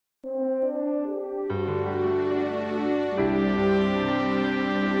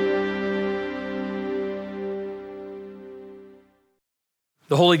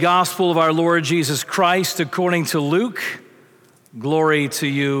The Holy Gospel of our Lord Jesus Christ according to Luke. Glory to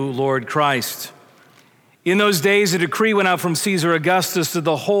you, Lord Christ. In those days, a decree went out from Caesar Augustus that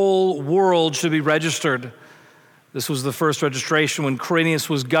the whole world should be registered. This was the first registration when Quirinius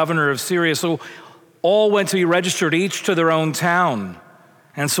was governor of Syria. So all went to be registered, each to their own town.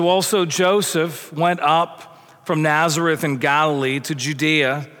 And so also Joseph went up from Nazareth in Galilee to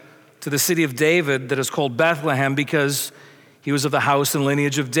Judea, to the city of David that is called Bethlehem, because he was of the house and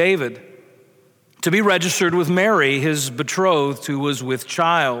lineage of David, to be registered with Mary, his betrothed, who was with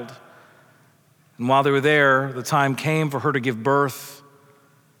child. And while they were there, the time came for her to give birth.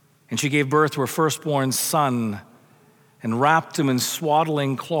 And she gave birth to her firstborn son and wrapped him in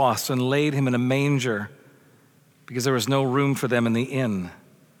swaddling cloths and laid him in a manger because there was no room for them in the inn.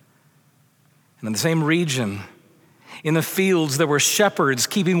 And in the same region, in the fields, there were shepherds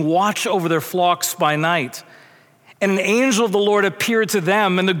keeping watch over their flocks by night. And an angel of the Lord appeared to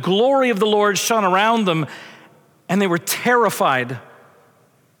them, and the glory of the Lord shone around them, and they were terrified.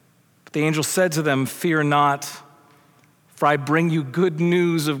 But the angel said to them, "Fear not, for I bring you good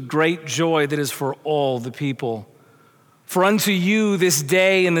news of great joy that is for all the people. For unto you this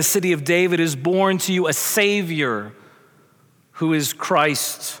day in the city of David is born to you a Savior, who is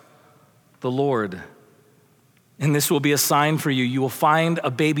Christ the Lord. And this will be a sign for you. You will find a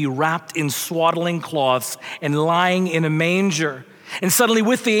baby wrapped in swaddling cloths and lying in a manger." And suddenly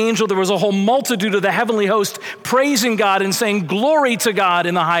with the angel, there was a whole multitude of the heavenly host praising God and saying, "Glory to God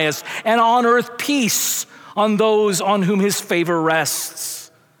in the highest, and on earth peace on those on whom his favor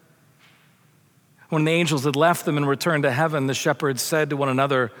rests." When the angels had left them and returned to heaven, the shepherds said to one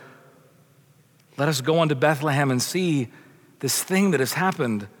another, "Let us go on to Bethlehem and see this thing that has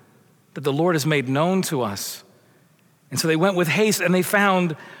happened, that the Lord has made known to us." And so they went with haste, and they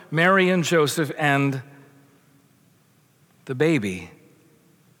found Mary and Joseph and the baby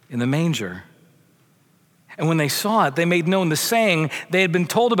in the manger. And when they saw it, they made known the saying they had been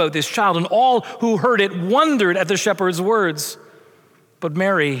told about this child, and all who heard it wondered at the shepherds' words. But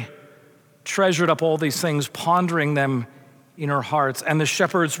Mary treasured up all these things, pondering them in her heart. And the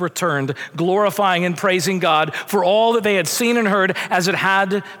shepherds returned, glorifying and praising God for all that they had seen and heard as it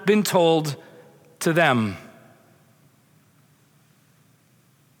had been told to them.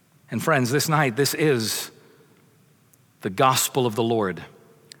 And friends, this night, this is the gospel of the Lord.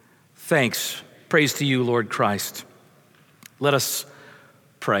 Thanks, praise to you, Lord Christ. Let us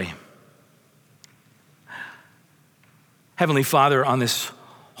pray. Heavenly Father, on this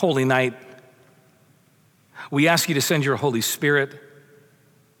holy night, we ask you to send your Holy Spirit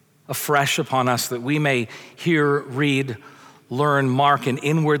afresh upon us that we may hear, read, learn, mark, and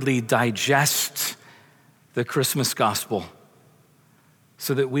inwardly digest the Christmas gospel,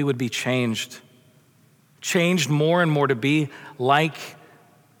 so that we would be changed more and more to be like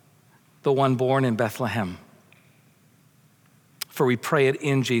the one born in Bethlehem. For we pray it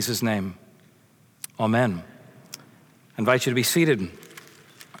in Jesus' name. Amen. I invite you to be seated.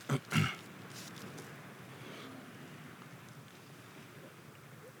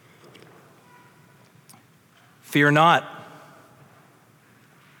 Fear not.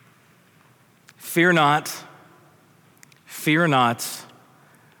 Fear not. Fear not.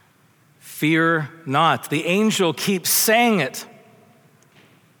 Fear not. The angel keeps saying it.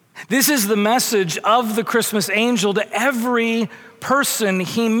 This is the message of the Christmas angel to every person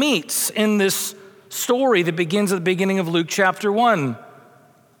he meets in this story that begins at the beginning of Luke chapter 1.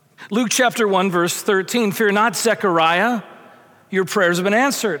 Luke chapter 1, verse 13. "Fear not, Zechariah, your prayers have been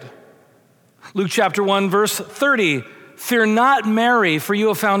answered." Luke chapter 1, verse 30. "Fear not, Mary, for you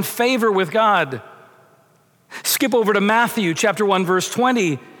have found favor with God." Skip over to Matthew chapter 1, verse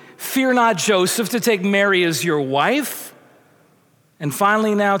 20. "Fear not, Joseph, to take Mary as your wife." And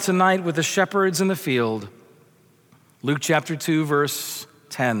finally now tonight with the shepherds in the field, Luke chapter 2, verse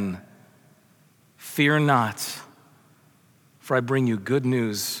 10. "Fear not, for I bring you good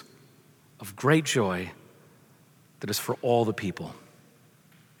news of great joy that is for all the people."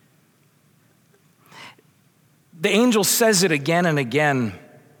 The angel says it again and again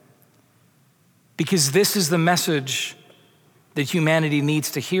because this is the message that humanity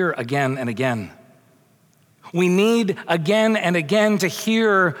needs to hear again and again. We need again and again to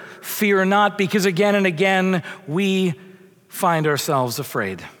hear "fear not," because again and again we find ourselves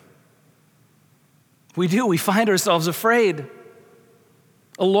afraid. We do, we find ourselves afraid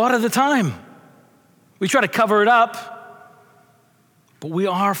a lot of the time. We try to cover it up, but we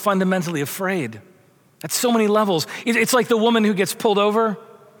are fundamentally afraid at so many levels. It's like the woman who gets pulled over,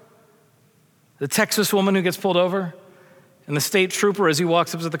 the Texas woman who gets pulled over. And the state trooper, as he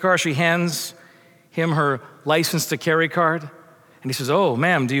walks up to the car, she hands him her license to carry card. And he says, "Oh,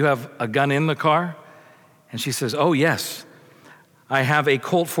 ma'am, do you have a gun in the car?" And she says, "Oh, yes. I have a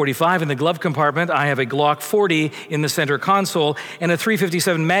Colt 45 in the glove compartment. I have a Glock 40 in the center console and a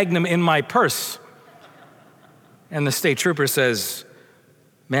 .357 Magnum in my purse." And the state trooper says,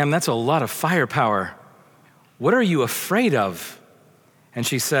 "Ma'am, that's a lot of firepower. What are you afraid of?" And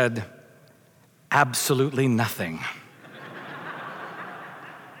she said, "Absolutely nothing."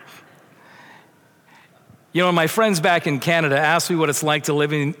 You know, when my friends back in Canada ask me what it's like to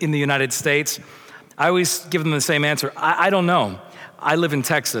live in the United States, I always give them the same answer. I don't know. I live in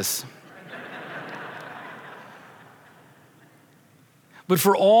Texas. But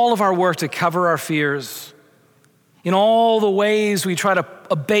for all of our work to cover our fears, in all the ways we try to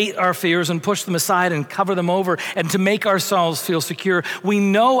abate our fears and push them aside and cover them over and to make ourselves feel secure, we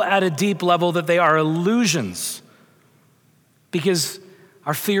know at a deep level that they are illusions because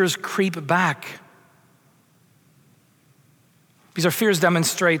our fears creep back. Because our fears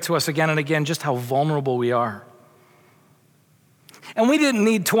demonstrate to us again and again just how vulnerable we are. And we didn't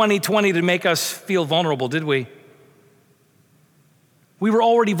need 2020 to make us feel vulnerable, did we? We were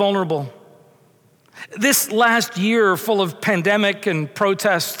already vulnerable. This last year, full of pandemic and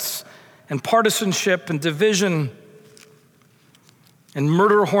protests and partisanship and division and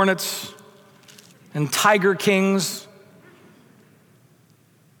murder hornets and tiger kings,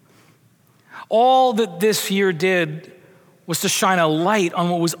 all that this year did was to shine a light on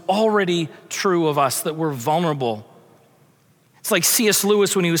what was already true of us, that we're vulnerable. It's like C.S.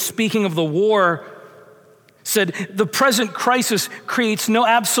 Lewis, when he was speaking of the war, said, "The present crisis creates no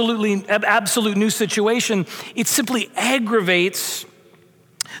absolute new situation. It simply aggravates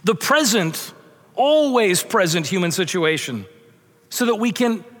the present, always present human situation so that we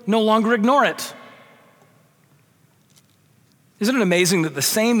can no longer ignore it." Isn't it amazing that the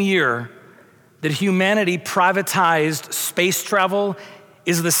same year that humanity privatized space travel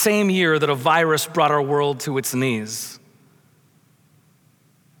is the same year that a virus brought our world to its knees?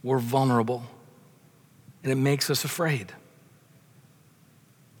 We're vulnerable, and it makes us afraid.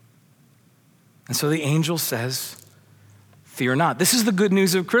 And so the angel says, "Fear not." This is the good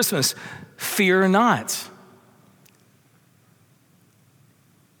news of Christmas. Fear not.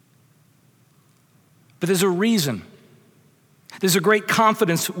 But there's a reason. There's a great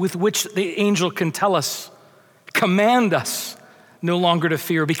confidence with which the angel can tell us, command us no longer to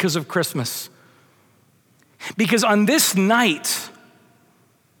fear because of Christmas. Because on this night,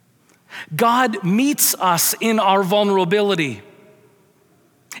 God meets us in our vulnerability.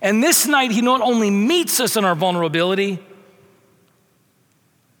 And this night, he not only meets us in our vulnerability,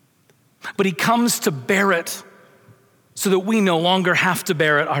 but he comes to bear it so that we no longer have to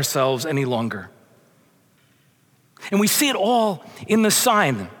bear it ourselves any longer. And we see it all in the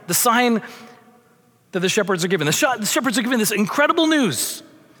sign that the shepherds are given. The shepherds are given this incredible news.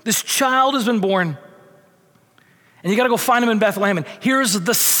 This child has been born. And you got to go find him in Bethlehem. And here's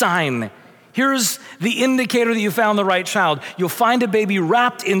the sign. Here's the indicator that you found the right child. You'll find a baby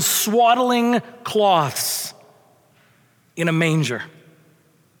wrapped in swaddling cloths in a manger.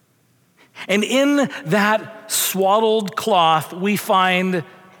 And in that swaddled cloth, we find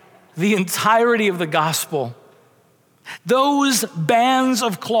the entirety of the gospel. Those bands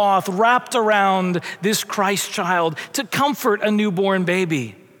of cloth wrapped around this Christ child to comfort a newborn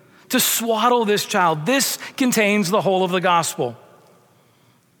baby, to swaddle this child. This contains the whole of the gospel.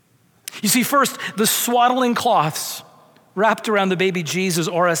 You see, first, the swaddling cloths wrapped around the baby Jesus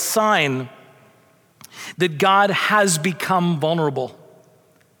are a sign that God has become vulnerable.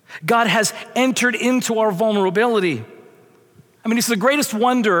 God has entered into our vulnerability. I mean, it's the greatest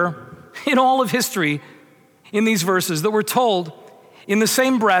wonder in all of history in these verses that we're told in the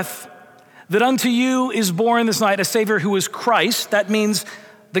same breath that unto you is born this night a Savior who is Christ. That means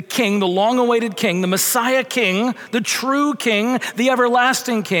the King, the long-awaited King, the Messiah King, the true King, the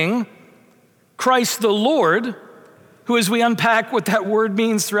everlasting King, Christ the Lord, who, as we unpack what that word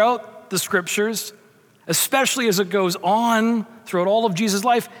means throughout the scriptures, especially as it goes on throughout all of Jesus'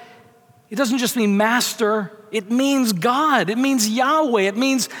 life, it doesn't just mean master, it means God, it means Yahweh, it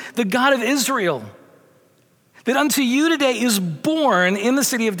means the God of Israel. That unto you today is born in the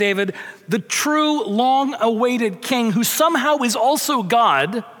city of David the true long-awaited King who somehow is also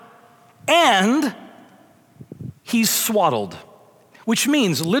God, and he's swaddled, which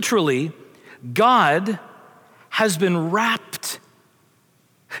means literally God has been wrapped,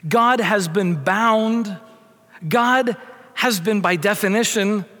 God has been bound, God has been by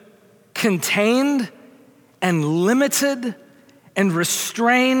definition contained and limited and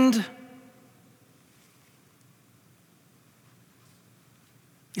restrained.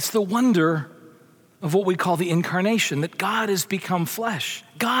 It's the wonder of what we call the incarnation, that God has become flesh.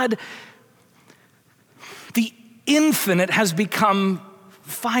 God, the infinite, has become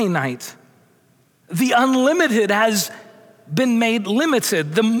finite. The unlimited has been made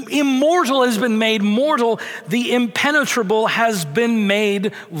limited. The immortal has been made mortal. The impenetrable has been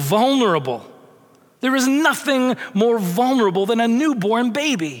made vulnerable. There is nothing more vulnerable than a newborn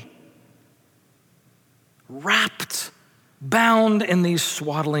baby, wrapped, bound in these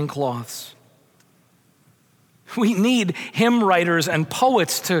swaddling cloths. We need hymn writers and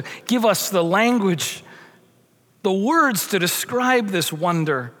poets to give us the language, the words to describe this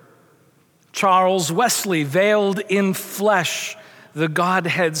wonder. Charles Wesley, veiled in flesh, the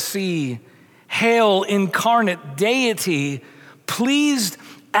Godhead see. Hail, incarnate deity, pleased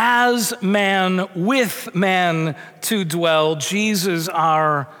as man with man to dwell, Jesus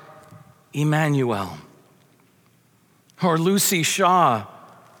our Emmanuel. Or Lucy Shaw,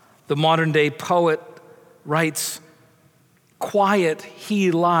 the modern day poet, writes, quiet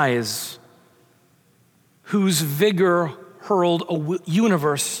he lies, whose vigor hurled a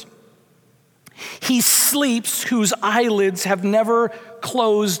universe. He sleeps whose eyelids have never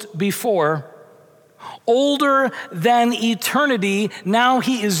closed before. Older than eternity, now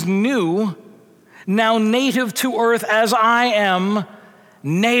he is new, now native to earth as I am,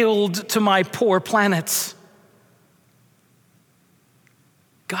 nailed to my poor planets.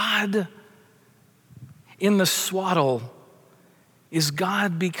 God in the swaddle is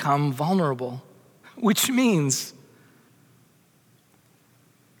God become vulnerable, which means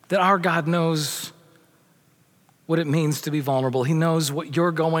that our God knows what it means to be vulnerable. He knows what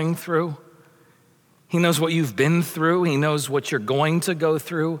you're going through. He knows what you've been through. He knows what you're going to go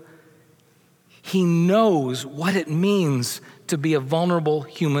through. He knows what it means to be a vulnerable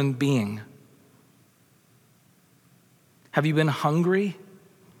human being. Have you been hungry?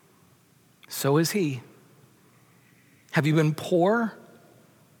 So is he. Have you been poor?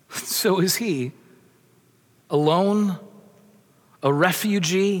 So is he. Alone, a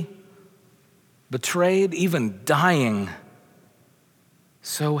refugee, betrayed, even dying,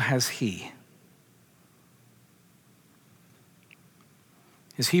 so has he.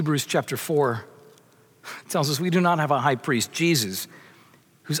 As Hebrews chapter 4 tells us, we do not have a high priest, Jesus,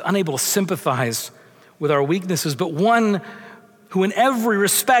 who's unable to sympathize with our weaknesses, but one who in every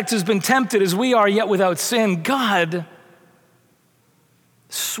respect has been tempted as we are, yet without sin. God,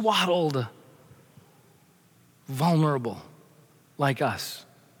 swaddled, vulnerable like us.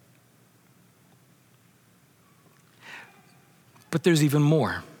 But there's even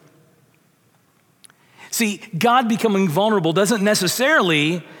more. See, God becoming vulnerable doesn't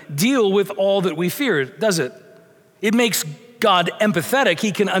necessarily deal with all that we fear, does it? It makes God empathetic.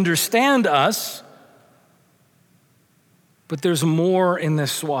 He can understand us. But there's more in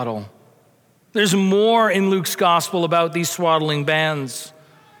this swaddle. There's more in Luke's gospel about these swaddling bands.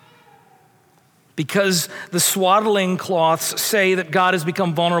 Because the swaddling cloths say that God has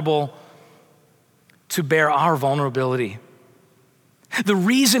become vulnerable to bear our vulnerability. The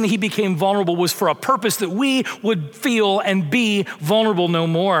reason he became vulnerable was for a purpose that we would feel and be vulnerable no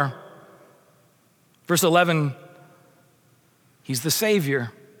more. Verse 11, he's the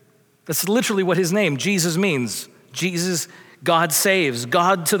Savior. That's literally what his name, Jesus, means. Jesus, God saves,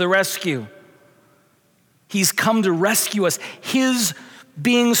 God to the rescue. He's come to rescue us. His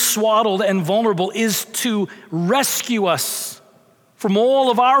being swaddled and vulnerable is to rescue us from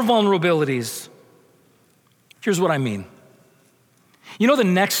all of our vulnerabilities. Here's what I mean. You know, the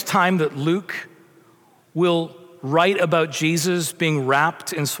next time that Luke will write about Jesus being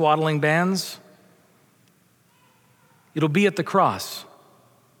wrapped in swaddling bands, it'll be at the cross.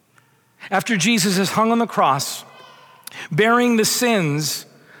 After Jesus is hung on the cross, bearing the sins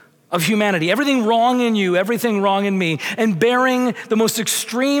of humanity, everything wrong in you, everything wrong in me, and bearing the most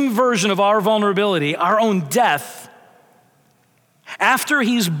extreme version of our vulnerability, our own death. After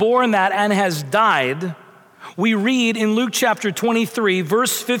he's borne that and has died, we read in Luke chapter 23,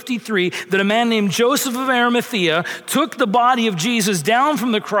 verse 53, that a man named Joseph of Arimathea took the body of Jesus down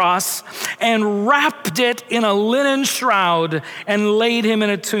from the cross and wrapped it in a linen shroud and laid him in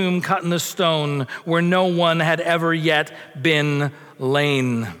a tomb cut in the stone where no one had ever yet been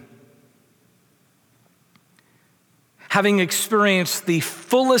lain. Having experienced the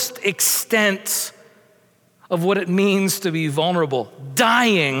fullest extent of what it means to be vulnerable,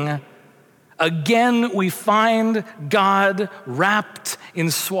 dying, again, we find God wrapped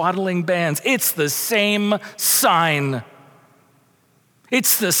in swaddling bands. It's the same sign.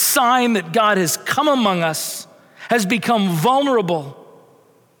 It's the sign that God has come among us, has become vulnerable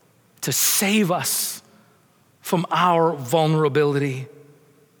to save us from our vulnerability.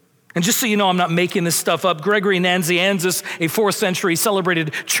 And just so you know, I'm not making this stuff up. Gregory Nazianzus, a 4th century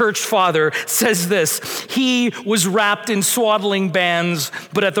celebrated church father, says this: he was wrapped in swaddling bands,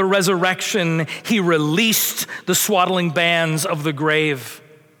 but at the resurrection, he released the swaddling bands of the grave.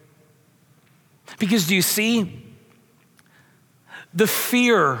 Because do you see, the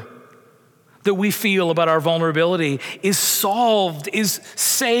fear that we feel about our vulnerability is solved, is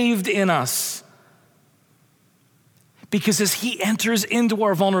saved in us. Because as he enters into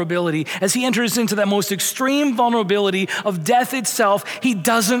our vulnerability, as he enters into that most extreme vulnerability of death itself, he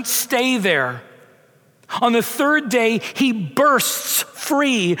doesn't stay there. On the 3rd day, he bursts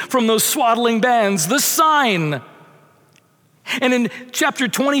free from those swaddling bands, the sign. And in chapter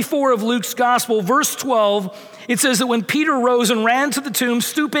 24 of Luke's gospel, verse 12, it says that when Peter rose and ran to the tomb,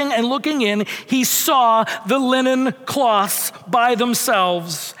 stooping and looking in, he saw the linen cloths by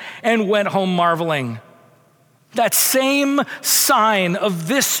themselves and went home marveling. That same sign of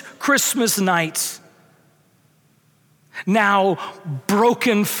this Christmas night, now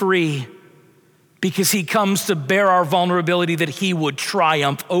broken free, because he comes to bear our vulnerability that he would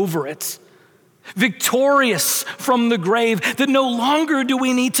triumph over it. Victorious from the grave, that no longer do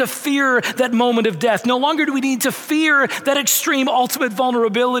we need to fear that moment of death. No longer do we need to fear that extreme ultimate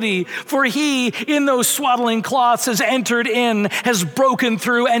vulnerability, for he, in those swaddling cloths, has entered in, has broken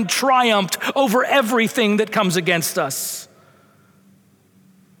through and triumphed over everything that comes against us.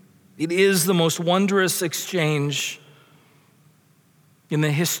 It is the most wondrous exchange in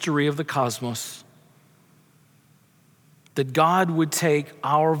the history of the cosmos, that God would take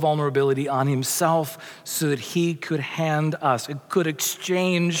our vulnerability on himself so that he could hand us, could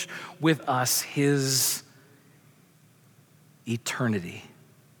exchange with us his eternity.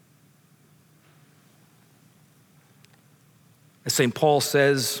 As St. Paul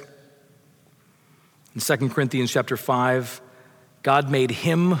says in 2 Corinthians chapter 5, God made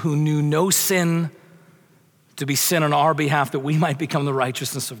him who knew no sin to be sin on our behalf that we might become the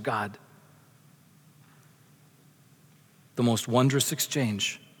righteousness of God. The most wondrous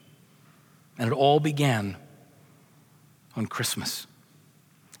exchange. And it all began on Christmas,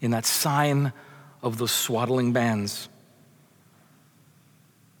 in that sign of those swaddling bands.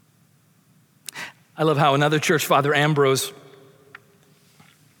 I love how another church father, Ambrose,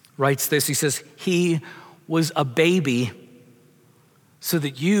 writes this. He says, he was a baby so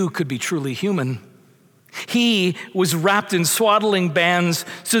that you could be truly human. He was wrapped in swaddling bands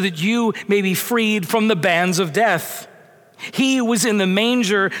so that you may be freed from the bands of death. He was in the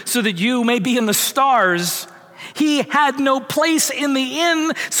manger so that you may be in the stars. He had no place in the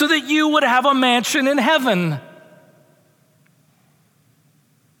inn so that you would have a mansion in heaven.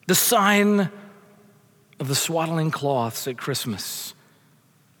 The sign of the swaddling cloths at Christmas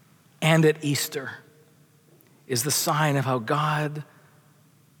and at Easter is the sign of how God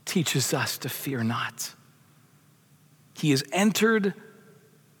teaches us to fear not. He has entered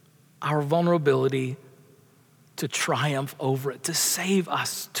our vulnerability to triumph over it, to save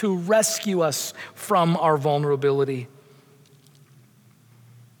us, to rescue us from our vulnerability.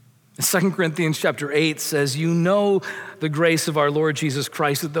 2 Corinthians chapter 8 says, you know the grace of our Lord Jesus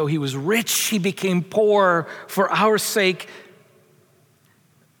Christ, that though he was rich, he became poor for our sake,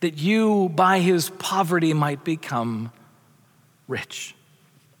 that you by his poverty might become rich.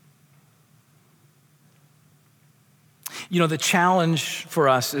 You know, the challenge for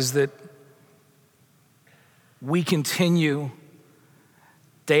us is that we continue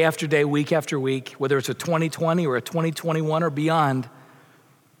day after day, week after week, whether it's a 2020 or a 2021 or beyond,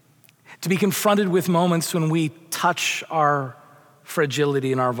 to be confronted with moments when we touch our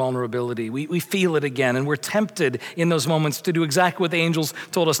fragility and our vulnerability. We feel it again, and we're tempted in those moments to do exactly what the angels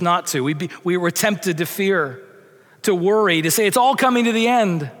told us not to. We were tempted to fear, to worry, to say it's all coming to the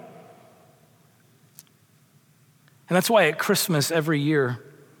end. And that's why at Christmas every year,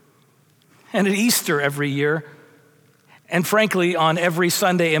 and at Easter every year, and frankly, on every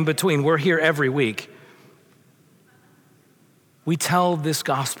Sunday in between, we're here every week. We tell this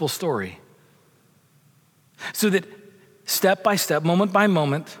gospel story so that step by step, moment by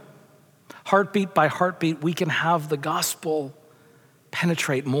moment, heartbeat by heartbeat, we can have the gospel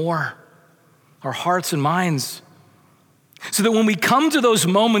penetrate more our hearts and minds. So that when we come to those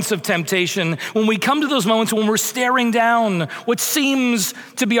moments of temptation, when we come to those moments when we're staring down what seems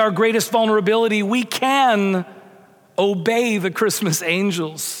to be our greatest vulnerability, we can obey the Christmas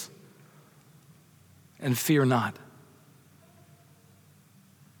angels and fear not.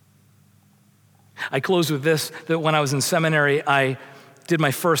 I close with this, that when I was in seminary, I did my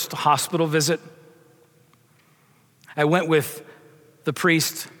first hospital visit. I went with the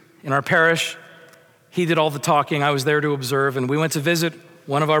priest in our parish. He did all the talking. I was there to observe, and we went to visit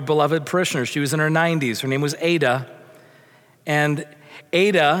one of our beloved parishioners. She was in her 90s. Her name was Ada. And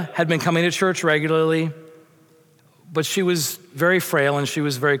Ada had been coming to church regularly, but she was very frail and she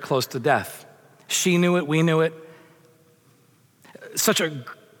was very close to death. She knew it, we knew it. Such a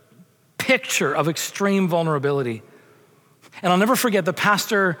picture of extreme vulnerability. And I'll never forget, the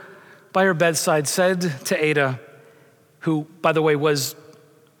pastor by her bedside said to Ada, who, by the way, was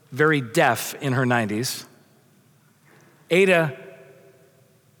very deaf in her 90s, "Ada,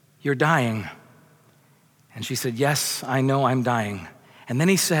 you're dying." And she said, "Yes, I know I'm dying." And then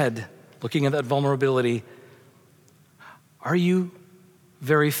he said, looking at that vulnerability, "Are you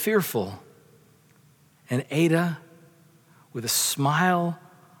very fearful?" And Ada, with a smile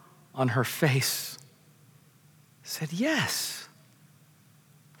on her face, said, "Yes,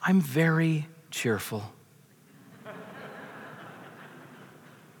 I'm very cheerful."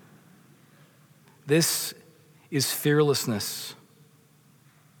 This is fearlessness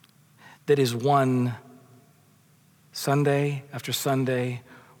that is won Sunday after Sunday,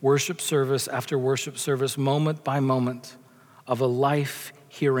 worship service after worship service, moment by moment of a life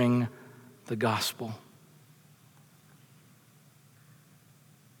hearing the gospel.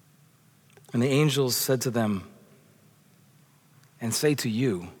 And the angels said to them, and say to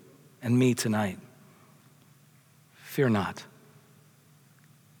you and me tonight, "Fear not,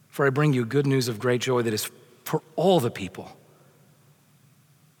 for I bring you good news of great joy that is for all the people.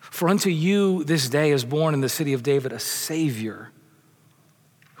 For unto you this day is born in the city of David a Savior,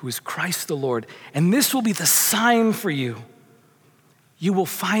 who is Christ the Lord. And this will be the sign for you. You will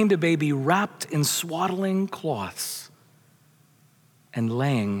find a baby wrapped in swaddling cloths and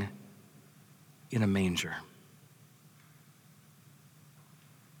laying in a manger."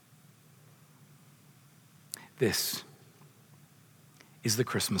 This is the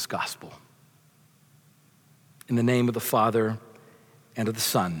Christmas gospel. In the name of the Father, and of the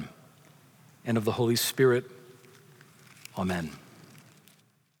Son, and of the Holy Spirit, amen.